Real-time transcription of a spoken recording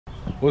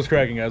What's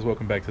cracking, guys?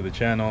 Welcome back to the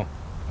channel.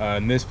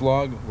 In this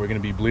vlog we're going to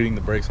be bleeding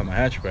the brakes on the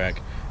hatchback.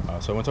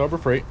 So I went to Harbor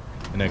Freight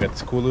and I got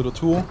this cool little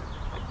tool.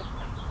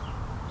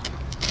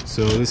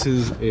 So this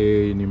is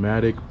a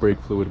pneumatic brake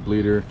fluid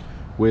bleeder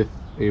with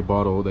a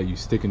bottle that you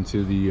stick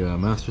into the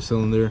master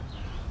cylinder,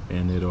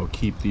 and it'll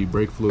keep the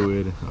brake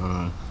fluid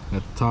at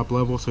the top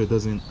level so it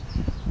doesn't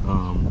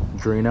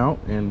drain out,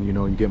 and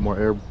you get more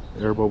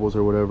air bubbles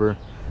or whatever.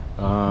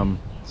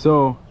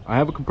 So I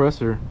have a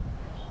compressor,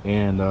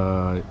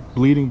 and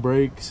bleeding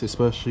brakes,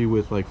 especially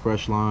with like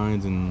fresh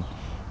lines and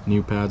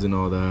new pads and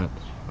all that,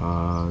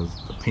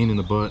 is a pain in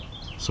the butt.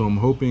 So I'm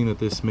hoping that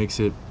this makes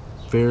it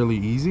fairly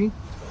easy.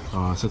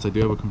 Since I do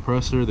have a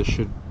compressor, this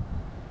should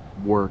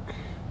work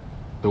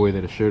the way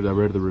that it should. I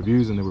read the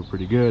reviews and they were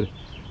pretty good.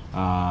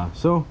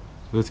 So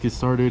let's get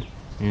started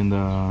and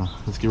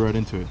let's get right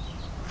into it.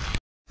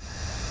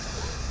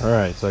 All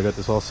right, so I got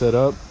this all set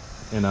up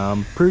and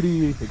I'm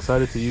pretty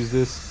excited to use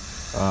this.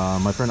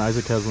 My friend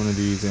Isaac has one of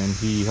these and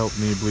he helped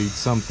me bleed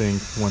something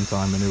one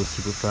time and it was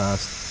super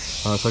fast.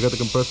 So I got the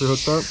compressor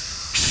hooked up,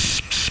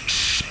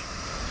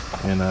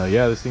 and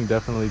yeah, this thing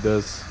definitely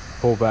does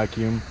pull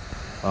vacuum.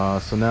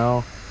 So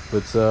now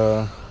let's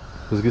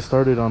get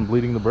started on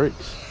bleeding the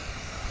brakes.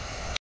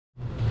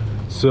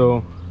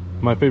 So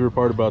my favorite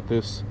part about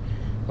this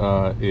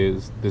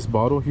is this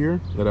bottle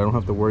here, that I don't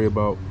have to worry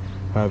about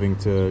having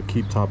to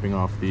keep topping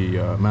off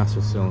the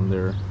master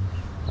cylinder.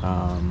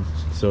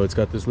 So it's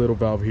got this little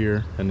valve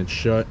here and it's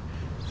shut.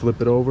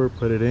 Flip it over,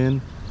 put it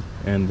in,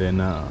 and then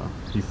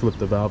you flip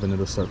the valve and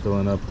it'll start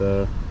filling up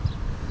the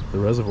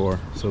reservoir.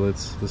 So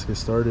let's get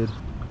started.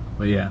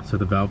 But yeah, so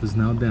the valve is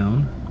now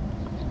down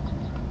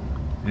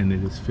and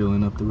it is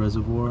filling up the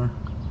reservoir.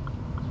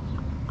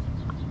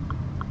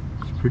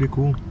 It's pretty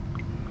cool.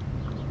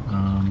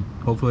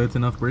 Hopefully it's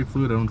enough brake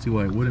fluid. I don't see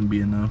why it wouldn't be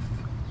enough.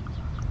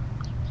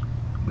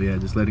 But yeah,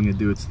 just letting it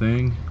do its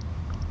thing,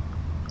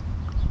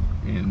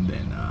 and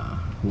then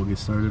we'll get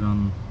started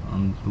on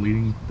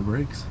bleeding the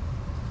brakes.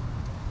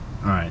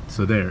 All right,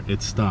 so there,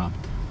 it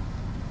stopped.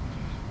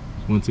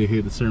 Once it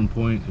hit a certain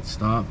point, it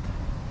stopped.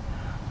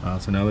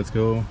 So now let's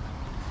go.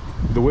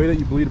 The way that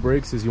you bleed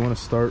brakes is you want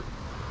to start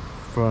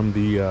from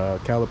the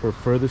caliper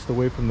furthest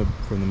away from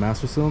the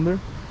master cylinder.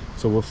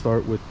 So we'll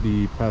start with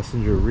the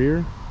passenger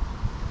rear,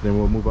 then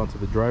we'll move on to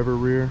the driver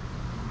rear,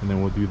 and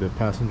then we'll do the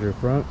passenger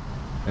front,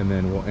 and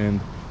then we'll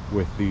end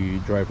with the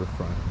driver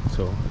front.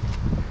 So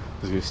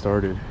let's get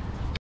started.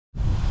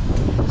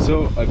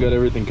 So I got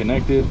everything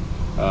connected.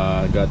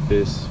 I got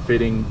this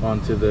fitting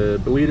onto the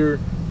bleeder,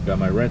 got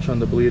my wrench on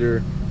the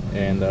bleeder,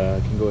 and I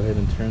can go ahead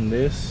and turn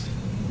this.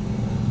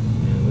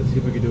 And let's see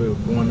if we can do it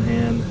with one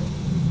hand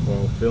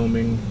while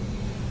filming.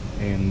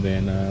 And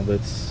then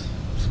let's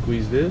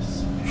squeeze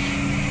this.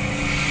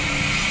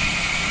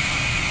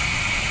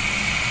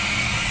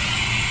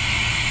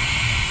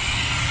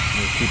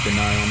 We'll keep an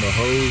eye on the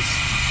hose.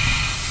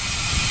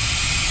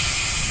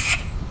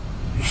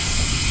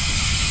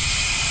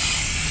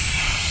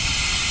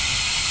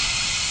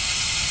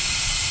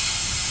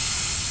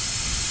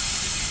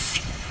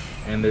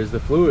 And there's the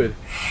fluid. You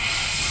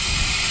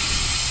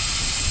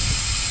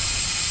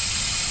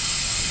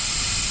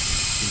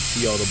can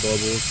see all the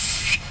bubbles.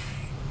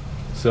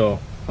 So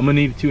I'm gonna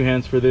need two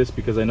hands for this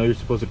because I know you're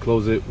supposed to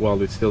close it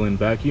while it's still in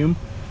vacuum.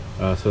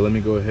 So let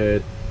me go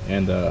ahead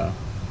and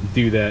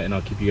do that, and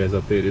I'll keep you guys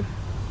updated.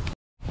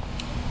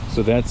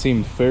 So that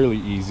seemed fairly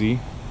easy.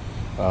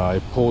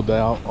 I pulled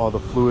out all the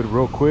fluid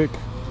real quick,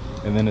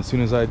 and then as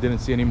soon as I didn't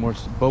see any more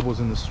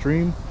bubbles in the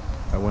stream,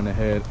 I went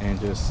ahead and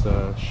just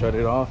shut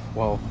it off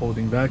while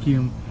holding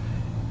vacuum,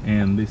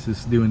 and this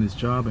is doing its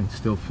job and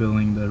still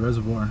filling the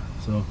reservoir.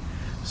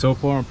 So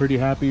far I'm pretty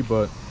happy,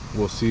 but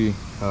we'll see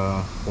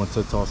once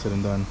it's all said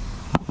and done.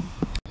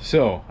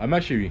 So I'm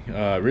actually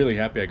really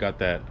happy I got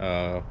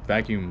that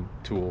vacuum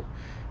tool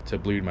to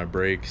bleed my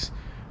brakes,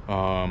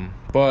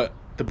 but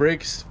the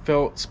brakes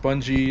felt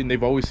spongy, and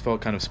they've always felt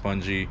kind of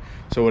spongy.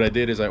 So what I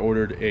did is I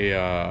ordered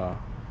a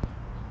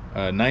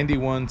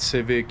 91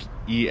 Civic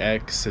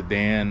EX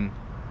sedan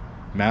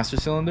master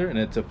cylinder, and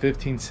it's a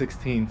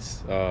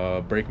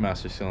 15/16 brake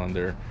master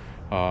cylinder.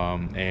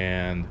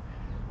 And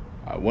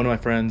one of my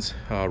friends,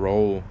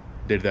 Raul,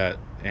 did that,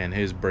 and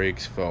his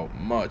brakes felt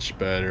much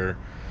better.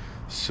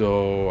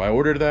 So I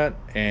ordered that,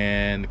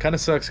 and it kind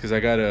of sucks because I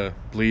gotta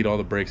bleed all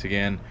the brakes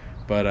again,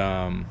 but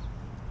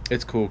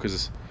it's cool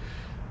because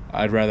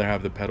I'd rather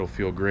have the pedal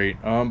feel great.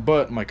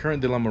 But my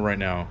current dilemma right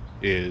now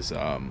is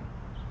I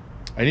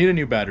need a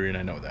new battery, and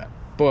I know that.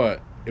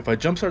 But if I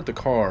jumpstart the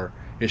car,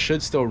 it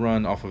should still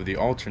run off of the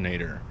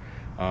alternator.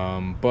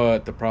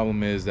 But the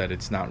problem is that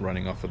it's not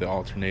running off of the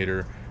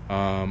alternator.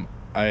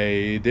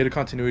 I did a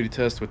continuity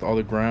test with all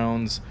the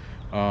grounds,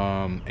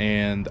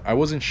 and I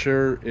wasn't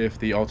sure if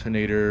the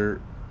alternator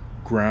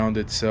ground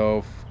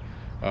itself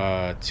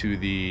to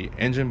the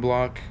engine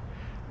block,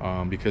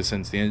 because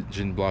since the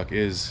engine block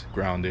is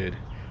grounded.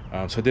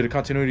 So I did a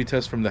continuity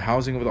test from the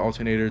housing of the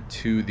alternator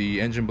to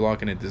the engine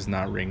block, and it does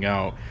not ring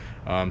out.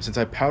 Since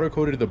I powder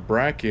coated the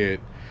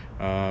bracket,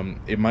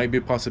 it might be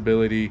a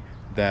possibility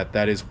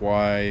that is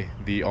why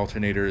the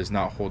alternator is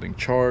not holding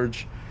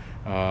charge.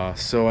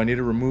 So I need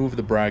to remove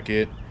the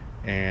bracket,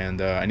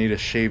 and I need to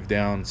shave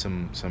down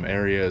some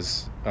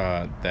areas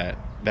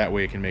that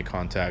way it can make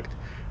contact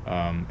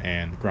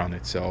and ground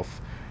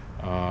itself.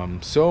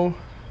 So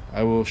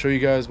I will show you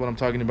guys what I'm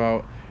talking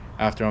about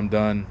after I'm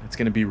done. It's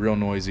gonna be real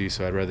noisy,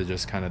 so I'd rather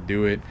just kind of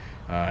do it.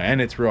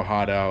 And it's real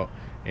hot out,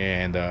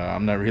 and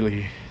I'm not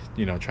really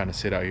trying to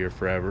sit out here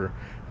forever.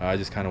 I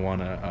just kind of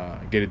want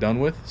to get it done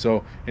with.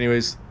 So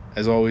anyways,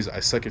 as always, I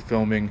suck at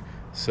filming,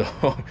 so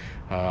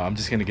I'm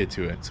just gonna get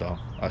to it. So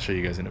I'll show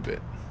you guys in a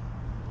bit.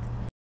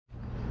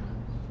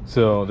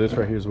 So this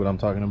right here is what I'm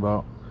talking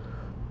about.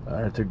 I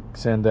had to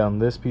sand down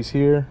this piece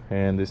here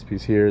and this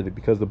piece here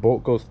because the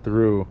bolt goes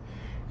through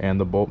and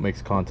the bolt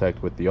makes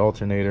contact with the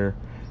alternator,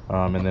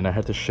 and then I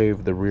had to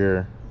shave the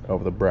rear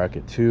of the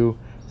bracket too,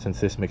 since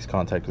this makes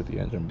contact with the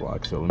engine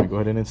block. So let me go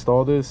ahead and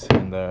install this,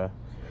 and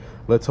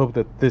let's hope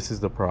that this is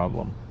the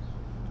problem.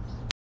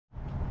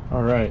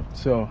 All right,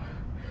 so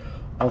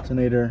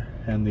alternator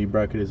and the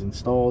bracket is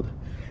installed.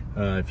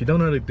 If you don't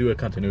know how to do a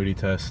continuity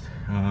test,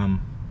 and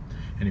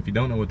if you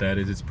don't know what that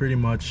is, it's pretty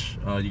much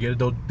you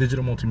get a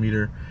digital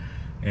multimeter,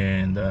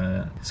 and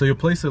so you'll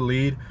place a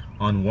lead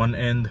on one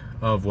end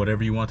of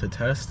whatever you want to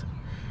test,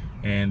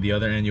 and the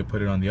other end you'll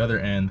put it on the other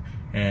end,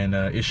 and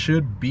it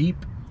should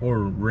beep or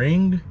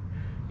ring,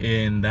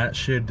 and that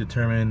should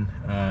determine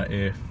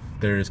if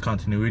there is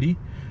continuity,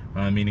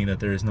 meaning that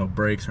there is no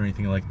breaks or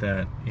anything like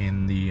that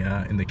in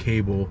the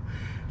cable.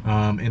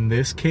 In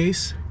this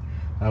case,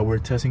 we're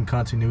testing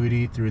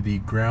continuity through the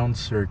ground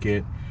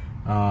circuit.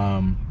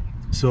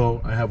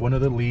 So I have one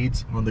of the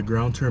leads on the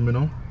ground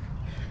terminal,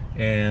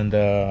 and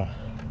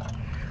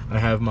I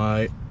have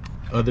my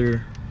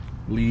other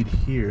lead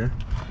here,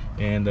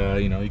 and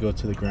you go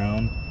to the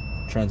ground,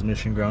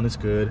 transmission ground is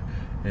good,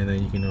 and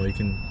then you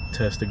can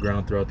test the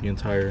ground throughout the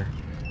entire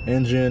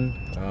engine.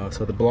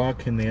 So the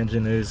block in the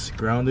engine is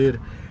grounded.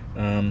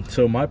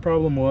 So my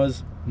problem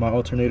was my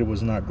alternator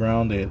was not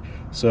grounded,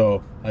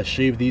 so I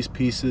shaved these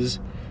pieces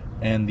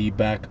and the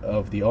back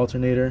of the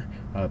alternator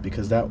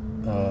because the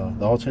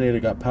alternator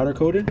got powder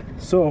coated.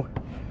 So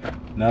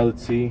now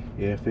let's see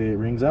if it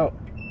rings out,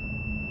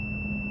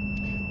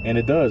 and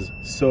it does.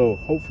 So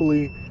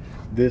hopefully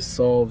this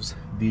solves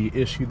the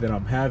issue that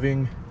I'm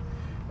having.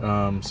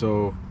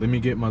 So let me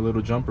get my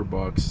little jumper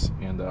box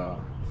and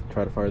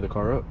try to fire the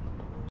car up.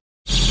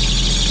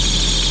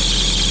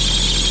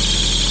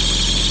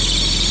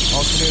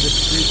 Alternator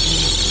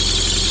screeching.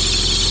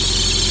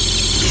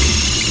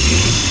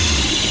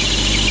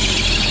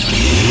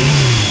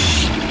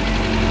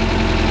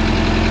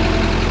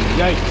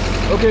 Yikes.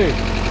 Okay,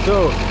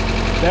 so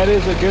that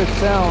is a good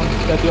sound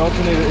that the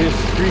alternator is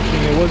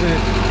screeching. It wasn't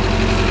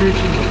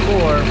screeching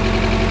before.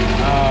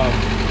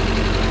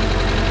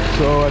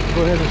 So I can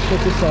go ahead and shut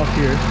this off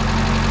here.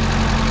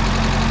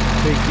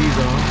 Take these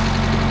off.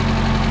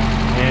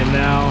 And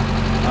now,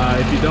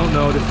 if you don't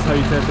know, this is how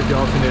you test if the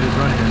alternator is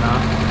running or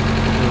not.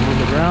 You remove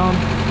the ground.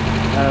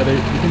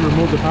 You can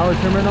remove the power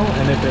terminal,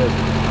 and if the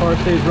car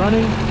stays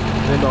running,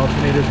 then the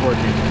alternator is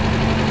working.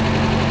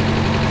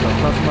 So I'm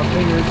crossing my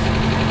fingers.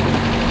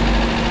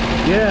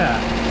 Yeah,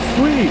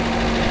 sweet.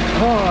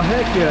 Oh,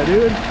 heck yeah,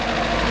 dude.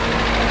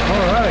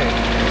 All right.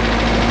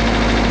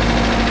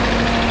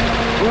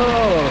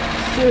 Whoa,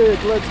 sick,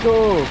 let's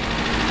go.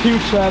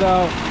 Huge shout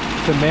out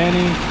to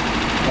Manny,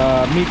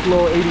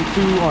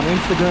 Miklo82 on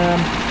Instagram.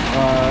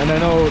 And I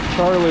know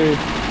Charlie,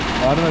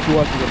 I don't know if he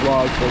watches the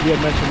vlog, but he had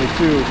mentioned it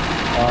too.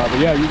 But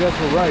yeah, you guys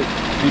were right.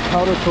 The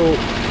powder coat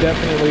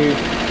definitely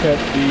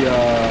kept the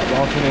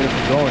alternator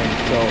from going,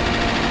 so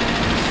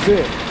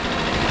sick.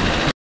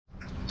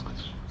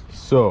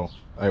 So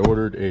I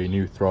ordered a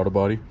new throttle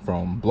body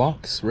from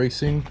Blocks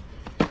Racing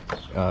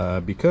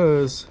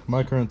because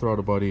my current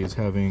throttle body is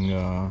having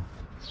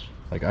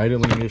like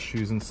idling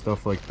issues and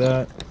stuff like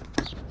that.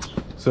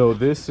 So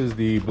this is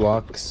the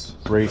Blocks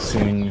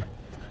Racing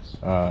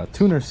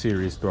Tuner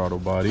Series throttle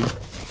body,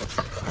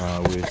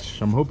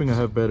 which I'm hoping I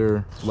have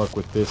better luck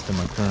with this than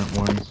my current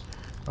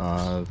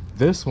one.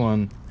 This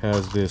one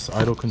has this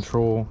idle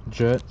control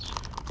jet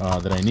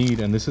that I need,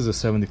 and this is a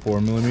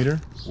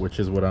 74mm, which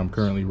is what I'm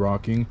currently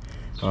rocking.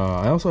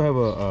 I also have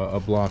a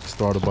Blocks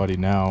throttle body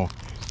now,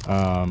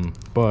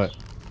 but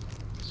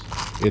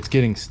it's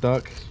getting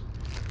stuck,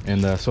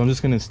 and so I'm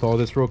just going to install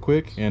this real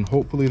quick, and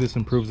hopefully this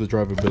improves the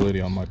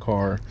drivability on my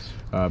car,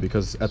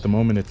 because at the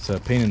moment it's a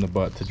pain in the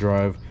butt to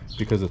drive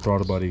because the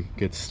throttle body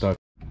gets stuck.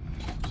 So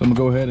I'm gonna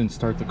go ahead and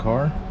start the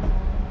car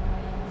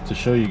to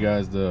show you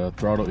guys the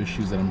throttle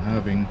issues that I'm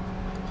having.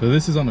 So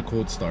this is on a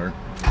cold start.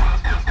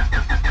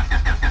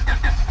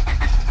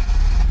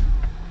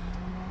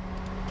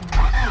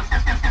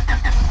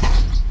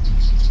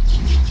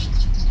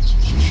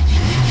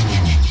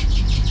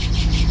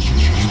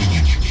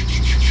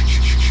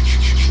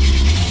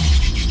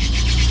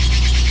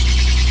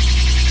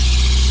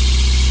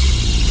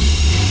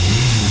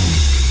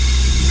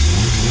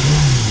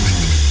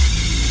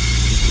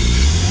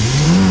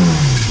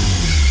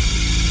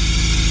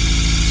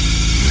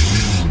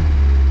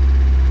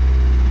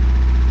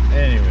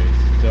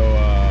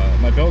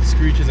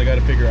 screeches. I got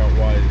to figure out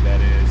why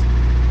that is.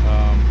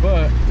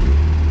 But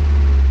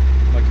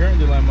my current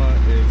dilemma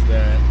is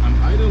that I'm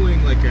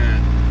idling like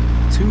at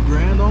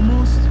 $2,000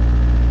 almost.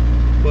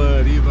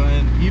 But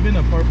even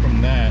apart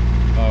from that,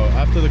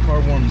 after the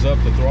car warms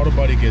up, the throttle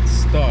body gets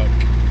stuck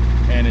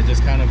and it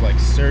just kind of like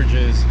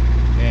surges,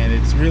 and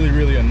it's really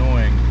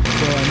annoying.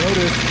 So I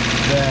noticed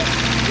that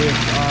if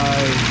I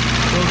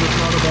close the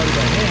throttle body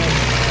by hand,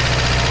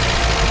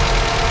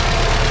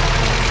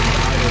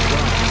 the idle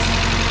drops.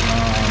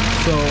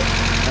 So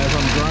as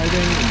I'm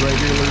driving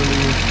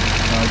regularly,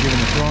 giving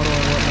the throttle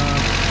and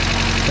whatnot,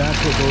 that's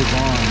what goes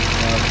on.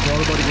 The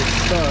throttle body gets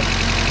stuck.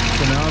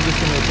 So now I'm just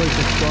going to replace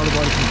the throttle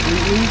body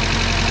completely,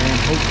 and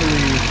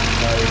hopefully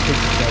it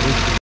fixes that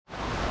issue.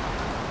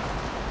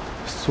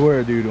 I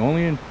swear, dude,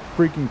 only in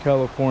freaking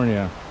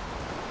California,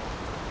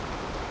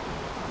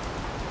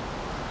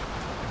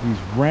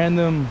 these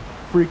random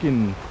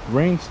freaking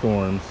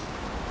rainstorms.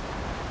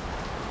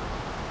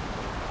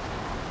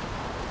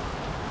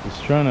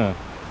 Just trying to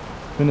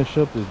finish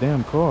up this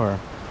damn car.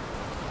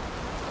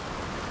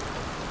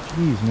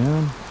 Jeez,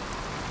 man.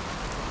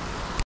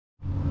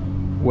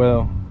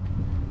 Well,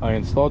 I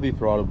installed the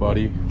throttle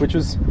body, which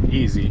was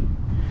easy,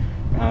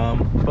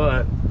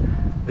 but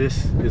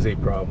this is a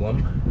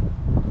problem.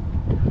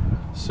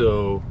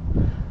 So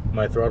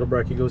my throttle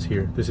bracket goes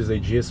here. This is a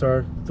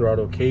GSR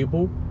throttle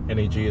cable and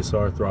a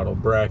GSR throttle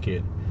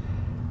bracket.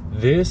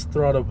 This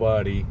throttle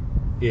body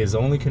is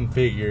only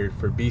configured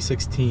for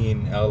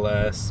B16,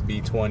 LS,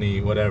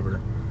 B20,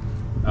 whatever.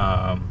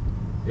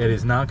 It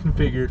is not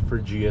configured for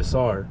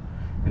GSR.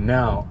 And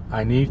now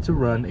I need to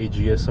run a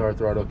GSR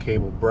throttle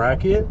cable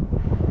bracket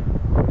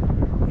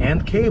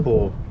and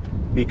cable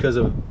because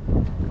of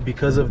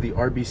the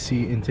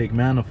RBC intake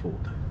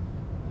manifold.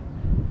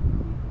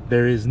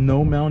 There is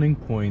no mounting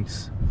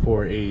points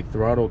for a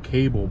throttle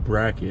cable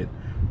bracket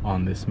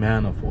on this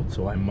manifold,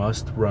 so I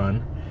must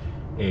run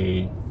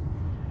a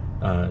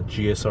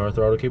GSR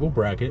throttle cable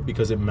bracket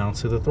because it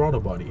mounts to the throttle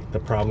body. The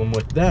problem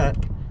with that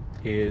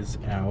is,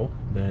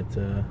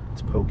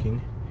 it's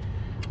poking.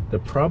 The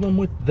problem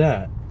with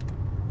that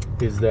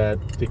is that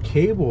the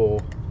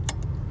cable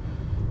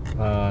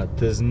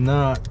does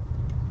not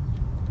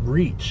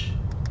reach.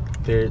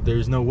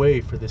 There's no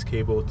way for this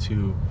cable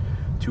to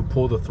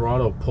pull the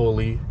throttle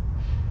pulley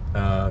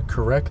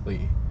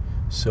correctly.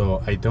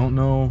 So I don't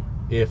know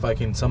if I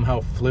can somehow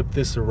flip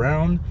this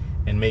around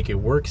and make it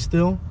work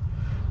still,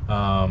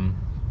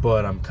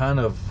 but I'm kind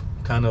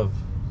of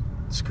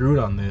screwed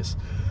on this.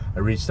 I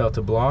reached out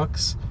to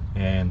Blocks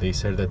and they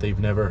said that they've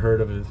never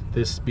heard of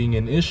this being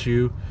an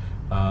issue,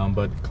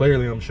 but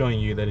clearly I'm showing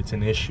you that it's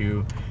an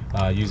issue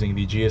using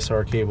the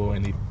GSR cable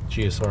and the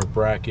GSR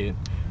bracket.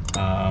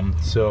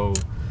 So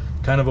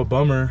kind of a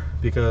bummer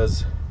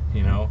because,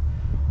 you know,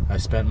 I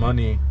spent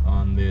money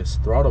on this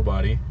throttle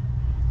body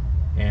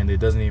and it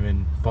doesn't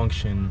even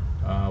function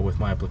with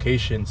my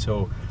application.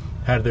 So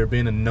had there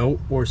been a note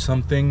or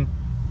something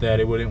that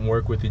it wouldn't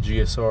work with the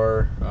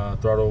GSR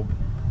throttle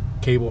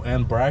cable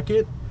and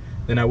bracket,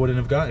 then I wouldn't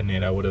have gotten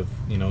it. I would have,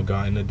 you know,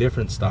 gotten a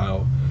different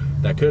style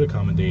that could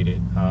accommodate it.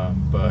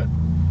 But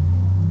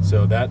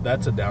so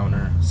that's a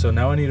downer. So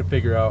now I need to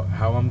figure out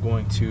how I'm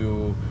going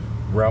to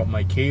route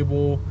my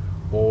cable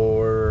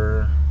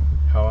or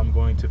how I'm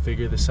going to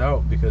figure this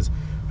out, because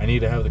I need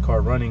to have the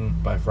car running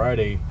by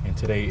Friday and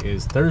today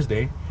is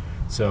Thursday.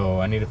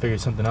 So I need to figure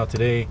something out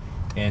today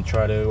and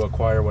try to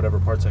acquire whatever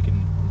parts I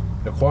can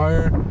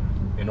acquire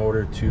in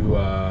order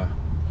to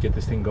get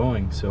this thing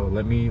going. So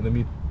let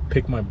me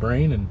pick my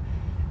brain and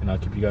I'll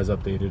keep you guys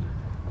updated.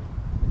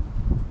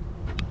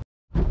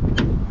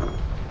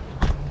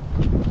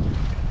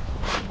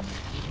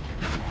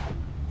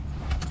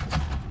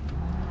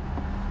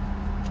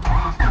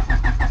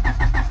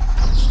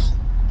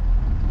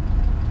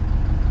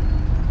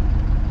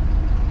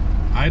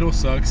 Idle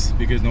sucks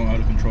because no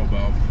auto control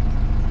valve,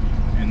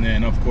 and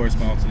then of course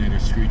my alternator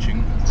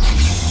screeching.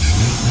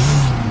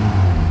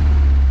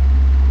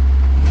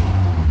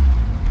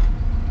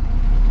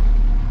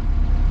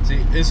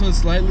 See, this one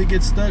slightly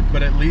gets stuck,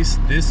 but at least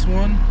this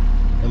one,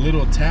 a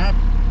little tap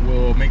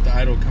will make the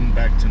idle come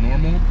back to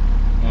normal.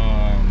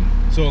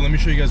 So let me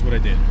show you guys what I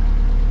did.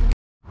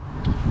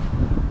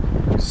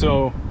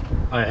 So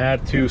I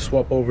had to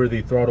swap over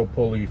the throttle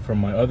pulley from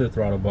my other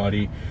throttle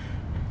body.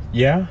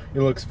 Yeah,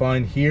 it looks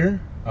fine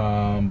here,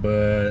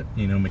 but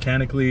you know,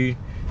 mechanically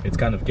it's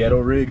kind of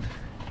ghetto rigged,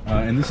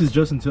 and this is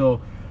just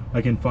until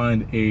I can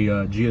find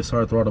a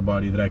GSR throttle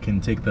body that I can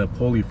take the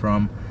pulley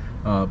from.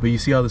 But you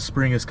see how the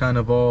spring is kind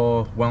of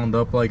all wound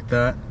up like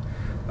that.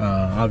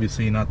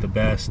 Obviously not the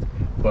best,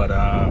 but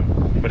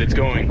it's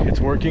going,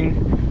 it's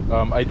working.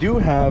 I do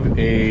have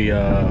a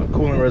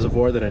coolant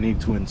reservoir that I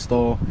need to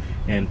install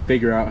and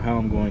figure out how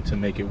I'm going to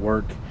make it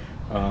work,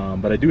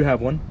 but I do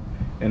have one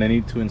and I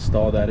need to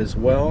install that as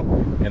well.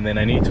 And then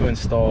I need to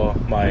install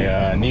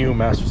my new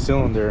master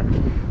cylinder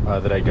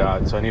that I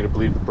got, so I need to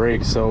bleed the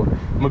brakes. So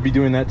I'm gonna be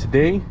doing that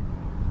today.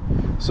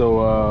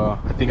 So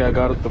I think I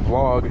got the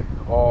vlog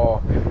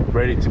all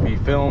ready to be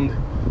filmed,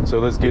 so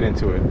let's get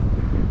into it.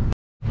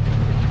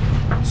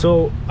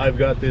 So I've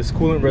got this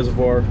coolant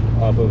reservoir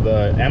off of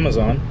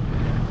Amazon.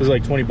 This is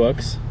like 20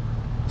 bucks,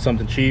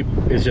 something cheap.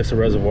 It's just a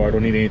reservoir, I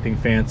don't need anything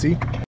fancy.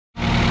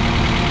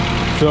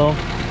 So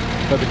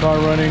got the car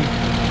running,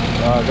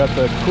 got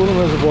the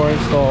coolant reservoir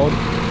installed.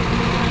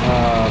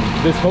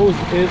 This hose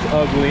is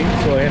ugly,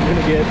 so I am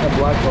gonna get a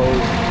black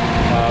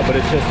hose, but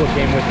it's just what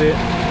came with it.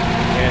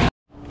 And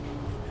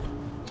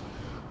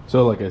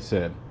so like I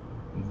said,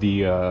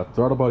 the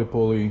throttle body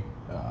pulley,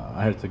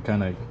 I had to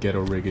kind of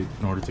ghetto rig it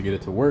in order to get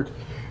it to work.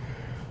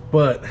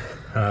 But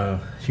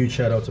huge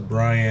shout out to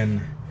Brian.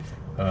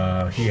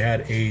 He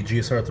had a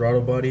GSR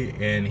throttle body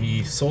and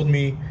he sold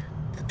me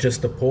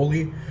just the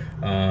pulley.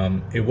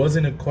 It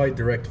wasn't a quite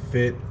direct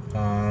fit.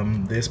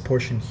 This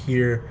portion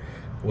here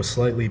was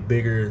slightly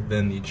bigger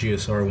than the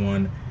GSR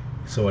one,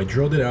 so I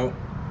drilled it out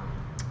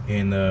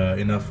and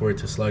enough for it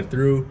to slide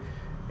through.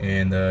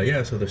 And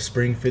yeah, so the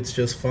spring fits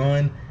just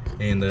fine,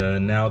 and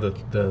now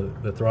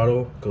the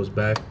throttle goes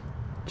back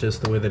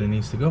just the way that it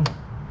needs to go.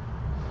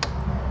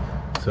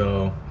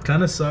 So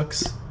kind of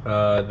sucks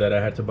that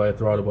I had to buy a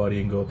throttle body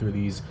and go through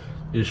these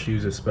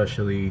issues,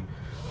 especially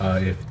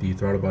if the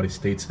throttle body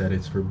states that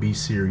it's for B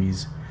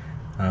series.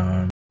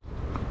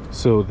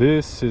 So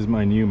this is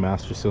my new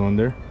master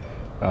cylinder.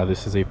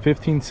 This is a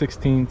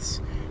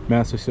 15/16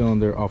 master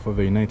cylinder off of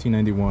a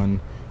 1991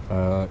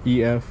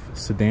 EF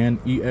sedan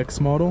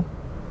EX model.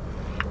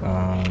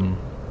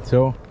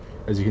 So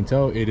as you can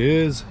tell, it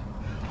is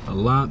a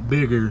lot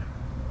bigger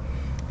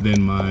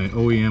than my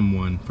OEM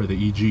one for the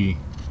EG.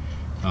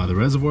 The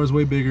reservoir is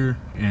way bigger,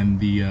 and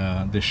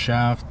the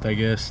shaft, I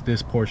guess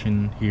this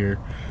portion here,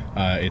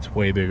 it's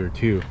way bigger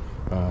too.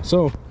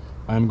 So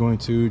I'm going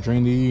to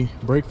drain the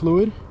brake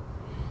fluid,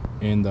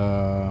 and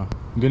I'm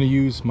gonna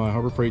use my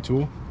Harbor Freight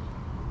tool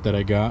that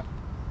I got,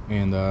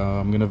 and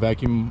I'm gonna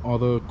vacuum all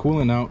the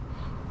coolant out.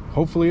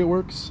 Hopefully it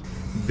works.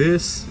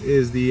 This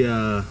is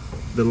the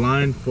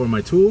line for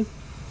my tool,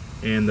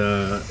 and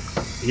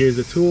here's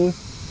the tool.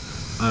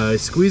 I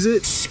squeeze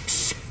it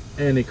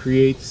and it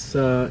creates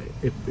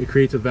it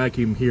creates a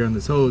vacuum here on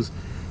this hose.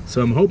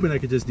 So I'm hoping I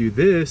could just do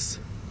this,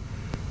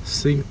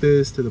 sink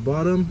this to the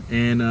bottom,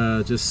 and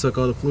just suck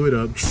all the fluid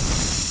up.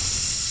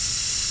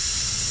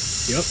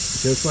 Yep,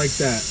 just like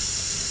that.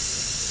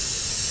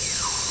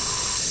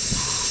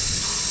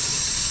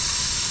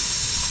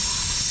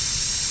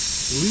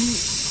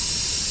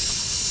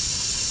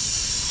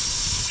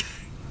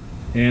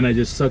 And I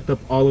just sucked up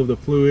all of the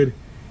fluid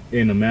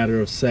in a matter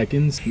of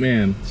seconds.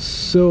 Man,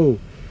 so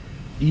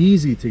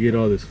easy to get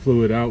all this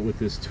fluid out with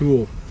this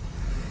tool.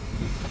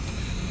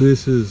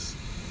 This is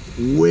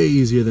way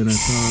easier than I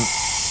thought.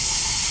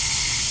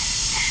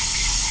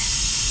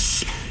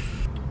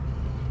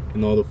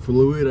 And all the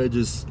fluid I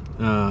just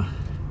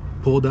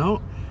pulled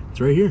out, it's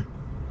right here,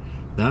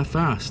 that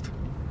fast.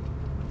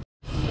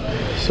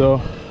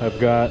 So I've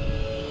got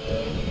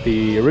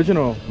the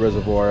original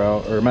reservoir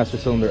out, or master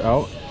cylinder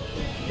out,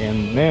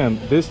 and man,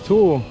 this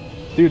tool,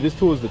 dude, this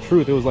tool is the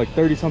truth. It was like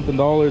 $30-something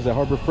at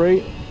Harbor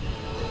Freight,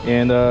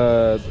 and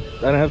I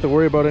didn't have to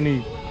worry about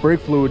any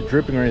brake fluid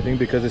dripping or anything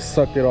because it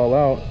sucked it all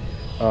out.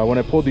 When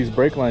I pulled these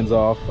brake lines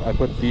off, I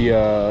put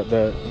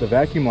the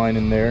vacuum line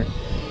in there,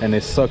 and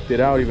it sucked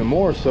it out even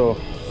more. So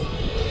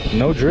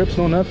no drips,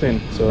 no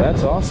nothing. So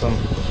that's awesome.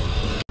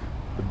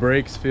 The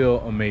brakes feel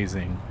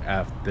amazing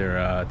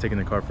after taking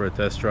the car for a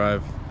test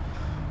drive.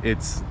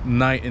 It's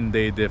night and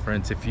day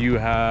difference. If you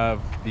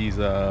have these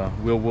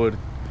Willwood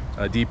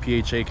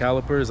DPHA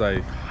calipers,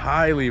 I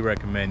highly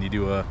recommend you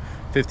do a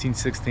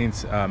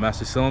 15/16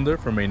 master cylinder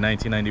from a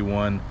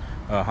 1991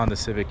 Honda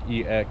Civic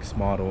EX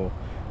model.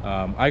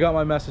 I got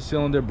my master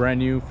cylinder brand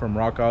new from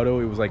Rock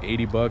Auto. It was like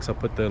 80 bucks. I'll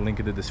put the link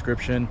in the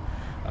description.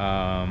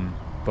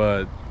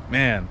 But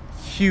man,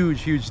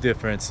 huge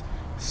difference.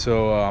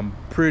 So I'm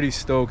pretty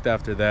stoked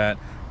after that.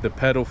 The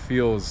pedal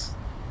feels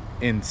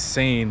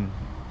insane,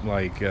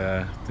 like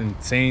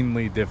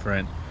insanely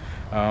different.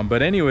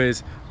 But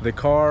anyways, the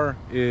car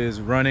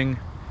is running.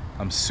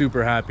 I'm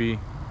super happy.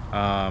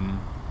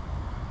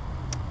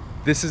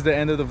 This is the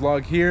end of the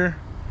vlog here,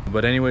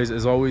 but anyways,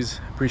 as always,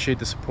 appreciate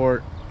the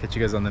support. Catch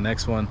you guys on the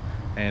next one,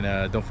 and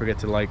don't forget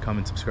to like,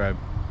 comment, subscribe.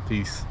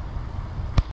 Peace.